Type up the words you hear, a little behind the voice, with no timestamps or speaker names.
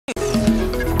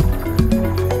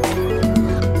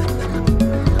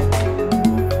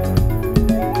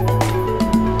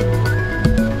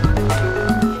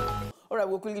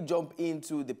jump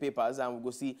into the papers and we'll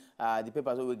go see the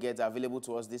papers that we get available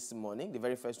to us this morning. The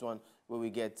very first one where we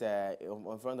get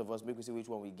in front of us, make we see which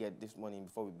one we get this morning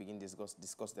before we begin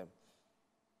discuss them.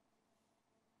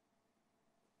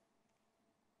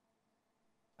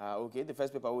 Okay, the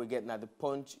first paper we get now, the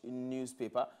Punch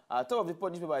newspaper. Top of the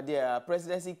Punch newspaper there,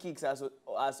 Presidency kicks as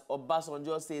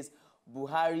Obasanjo says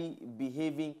Buhari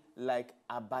behaving like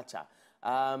Abacha.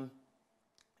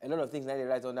 A lot of things now they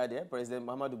write under there. President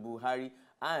Muhammadu Buhari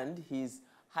and his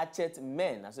hatchet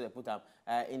men, as they put them,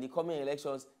 in the coming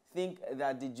elections, think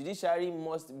that the judiciary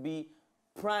must be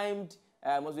primed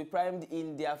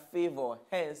in their favor.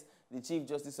 Hence, the Chief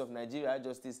Justice of Nigeria,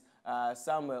 Justice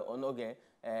Samuel Onoge,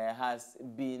 has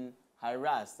been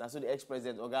harassed. And so the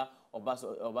ex-president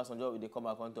Obasanjo will come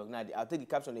back on talk. Now, I'll take the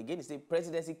caption again. It says,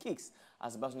 Presidency kicks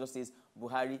as Obasanjo says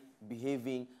Buhari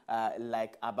behaving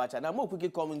like Abacha. Now, more quickly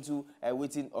coming to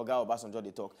waiting Obasanjo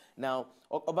they talk. Now,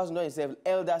 Obasanjo himself,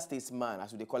 elder statesman,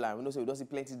 as they call him. We know so we don't see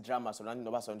plenty of drama surrounding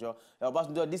Obasanjo.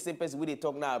 Obasanjo, this same person we they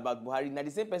talk now about Buhari. Now,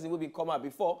 the same person will be come out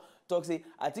before talk say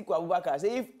Atiku Abubakar.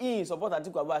 Say if he support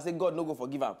Atiku Abubakar, say God no go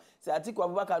forgive him. Say Atiku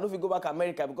Abubakar no fit go back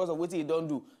America because of what he don't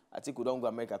do. Atiku don't go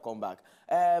America, come back.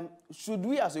 Should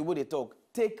we, as we they talk,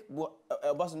 take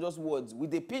Obasanjo's words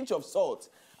with a pinch of salt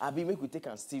and be make we take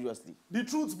them seriously? The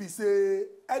truth be say,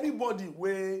 anybody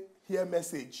will hear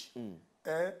message,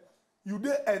 you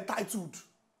dey entitled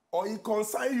or it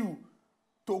concern you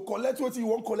to collect what you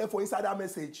want collect for inside that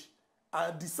message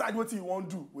and decide what you want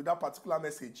to do with that particular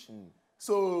message.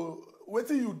 So, what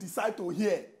you decide to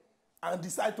hear and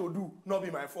decide to do, not be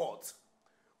my fault.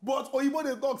 But Oyibo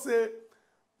they talk say,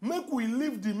 make we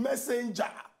leave the messenger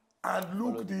and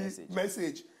look the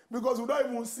message. Because we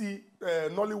don't even see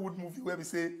Nollywood movie where we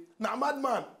say, na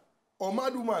madman or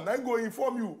mad woman, I go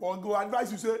inform you or go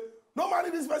advise you, say, no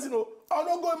marry this person, or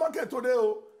don't go in market today.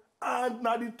 Oh. And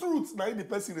now the truth, now the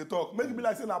person they talk. Make it be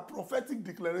like saying a prophetic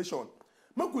declaration.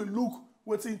 Make we look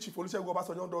what Chief Olusegun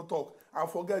Obasanjo don't talk and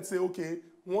forget, say, okay,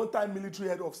 one-time military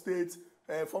head of state,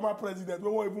 former president, we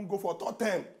won't even go for third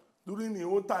term during the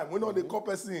old time. We know the cop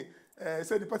person,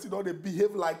 say the person don't they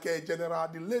behave like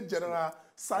the late General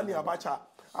Sani Abacha.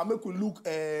 And make we look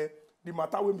the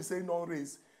matter when we say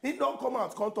non-race. He don't come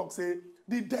out, come talk, say,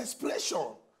 the displeasure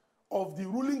of the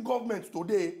ruling government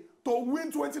today to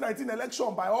win 2019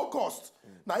 election by all costs.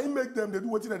 Now, he make them, they do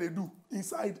what they do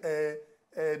inside the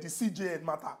CJN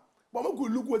matter. But we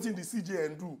could look what in the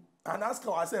CJN do and ask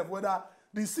ourselves whether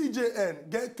the CJN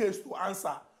get case to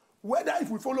answer. Whether if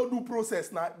we follow due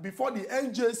process now, before the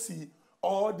NJC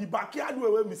or the backyard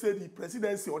where we say the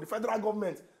presidency or the federal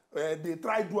government, they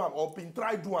try do them or been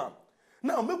try do them.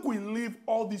 Now, make we leave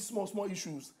all these small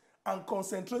issues and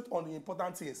concentrate on the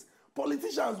important things.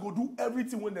 Politicians go do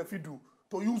everything when they fit do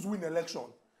to use win election.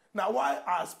 Now, why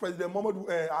as President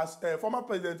former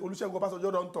President Olusegun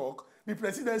Obasanjo don't talk, the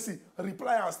presidency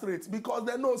reply and straight because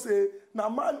they know say na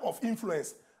man of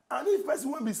influence. And if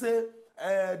person will be say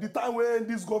the time when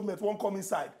this government won't come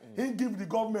inside, he give the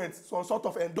government some sort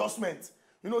of endorsement.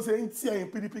 You know, say in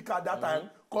PDP card that time,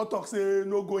 come talk say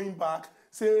no going back,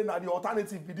 say now the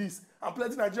alternative be this. And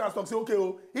plenty Nigerians talk say, okay,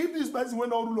 oh, if this person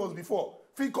went on rule us before,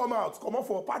 if he come out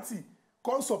for a party,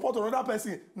 come support another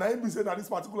person, now he be saying that this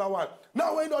particular one.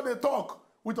 Now when they talk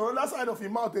with another side of his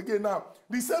mouth again now,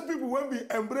 the same people when we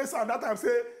embrace at that time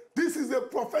say, this is a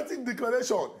prophetic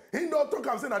declaration. He don't talk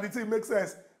and say that the thing makes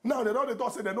sense. Now they don't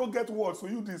talk, say they don't get words, so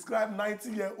you describe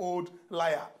 90-year-old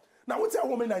liar. Now what tell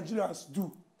women Nigerians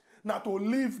do? Now to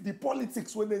leave the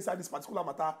politics when they inside this particular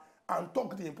matter and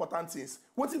talk the important things.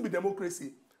 What will be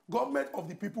democracy? Government of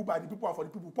the people, by the people, and for the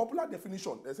people. Popular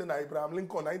definition. They say, Abraham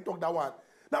Lincoln, I talk that one.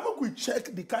 Now, we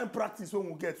check the kind of practice when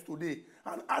we get today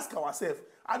and ask ourselves.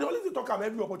 I don't only talk about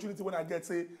every opportunity when I get,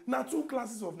 say, now two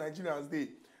classes of Nigerians,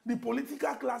 the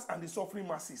political class and the suffering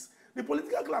masses. The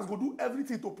political class go do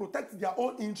everything to protect their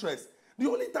own interests. The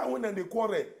only time when they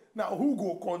quarrel, now who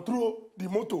go control the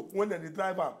motor when they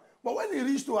drive them. But when they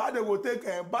reach to how they go take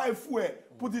and buy fuel,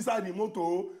 put inside the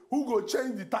motor, who go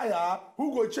change the tire,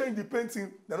 who go change the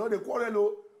painting, they know they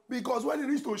quarrel. Because when they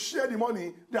reach to share the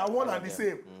money, they are one and the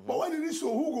same. But when they reach to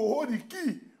who go hold the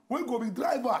key, when go be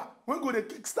driver, when go they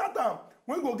kickstart them,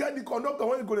 when go get the conductor,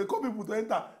 when go they call people to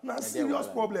enter, now serious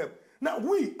problem. Now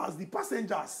we, as the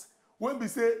passengers, when we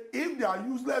say, if they are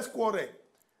useless quarrel,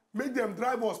 make them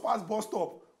drive us past bus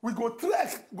stop, we go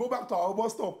trek, go back to our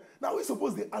bus stop. Now we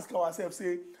suppose they ask ourselves,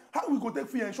 say, how we go take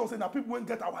free insurance and that people won't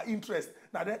get our interest,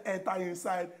 now they enter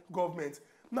inside government.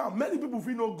 Now many people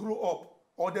feel not grow up,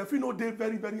 or they feel not they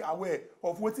very, very aware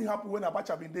of what happened when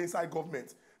Abacha been there inside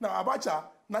government. Now Abacha,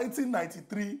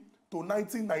 1993 to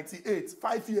 1998,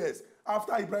 5 years,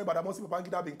 after Ibrahim Badamasi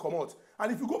Babangida been come out.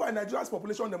 And if you go by Nigeria's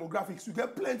population demographics, you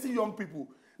get plenty young people.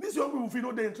 These young people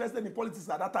feel they're interested in politics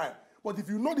at that time. But if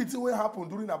you know the thing will happen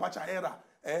during Abacha era,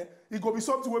 it go be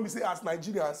something when we say as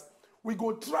Nigerians, we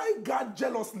go try guard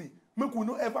jealously, make we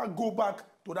not ever go back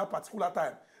to that particular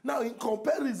time. Now, in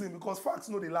comparison, because facts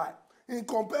know they lie, in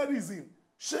comparison,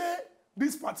 share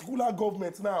this particular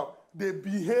government now, they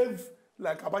behave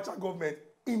like Abacha government,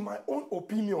 in my own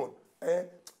opinion,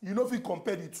 you know if you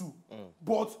compare the two.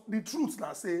 But the truth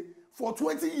now say, for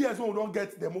 20 years when we don't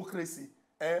get democracy,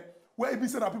 where it be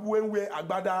said that people when wear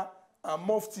agbada and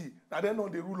mufti, that then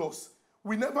on the rule us,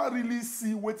 we never really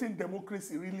see what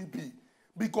democracy really be.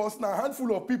 Because now a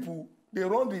handful of people, they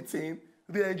run the thing,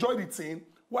 they enjoy the thing,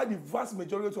 while the vast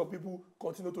majority of people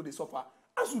continue to suffer.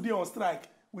 As we dey on strike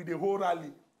with the whole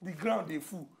rally, the ground they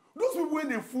full. Those people when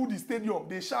they full the stadium,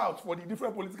 they shout for the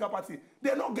different political parties.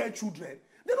 They don't get children.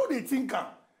 They know they think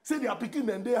say they are picking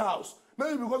them their house.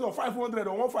 Maybe because of 500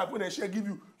 or 150 when they share give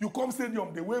you, you come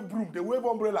stadium, they wave broom, they wave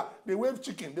umbrella, they wave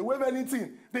chicken, they wave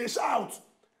anything. They shout.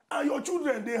 And your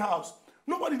children, their house.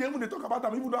 Nobody they even they talk about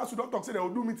them. Even though you don't talk, say they will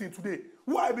do meeting today.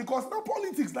 Why? Because now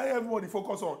politics that everybody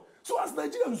focus on. So as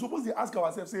Nigerians, we're supposed to ask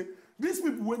ourselves, say, these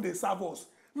people when they serve us,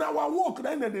 now our work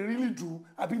then they really do,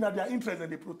 I think that their interest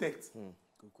and they protect.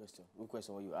 Good question. Good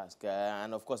question what you ask.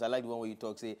 And of course, I like the one where you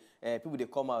talk, say, people they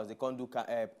come out, they can't do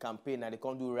campaign and they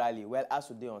can't do rally. Well, as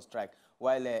today on strike,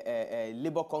 while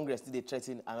Labour Congress did they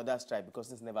threaten another strike because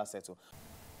things never settle.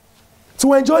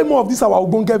 To enjoy more of these our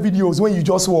Ogbonge videos when you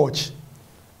just watch,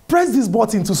 press this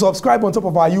button to subscribe on top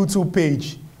of our YouTube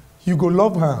page. You go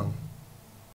love am.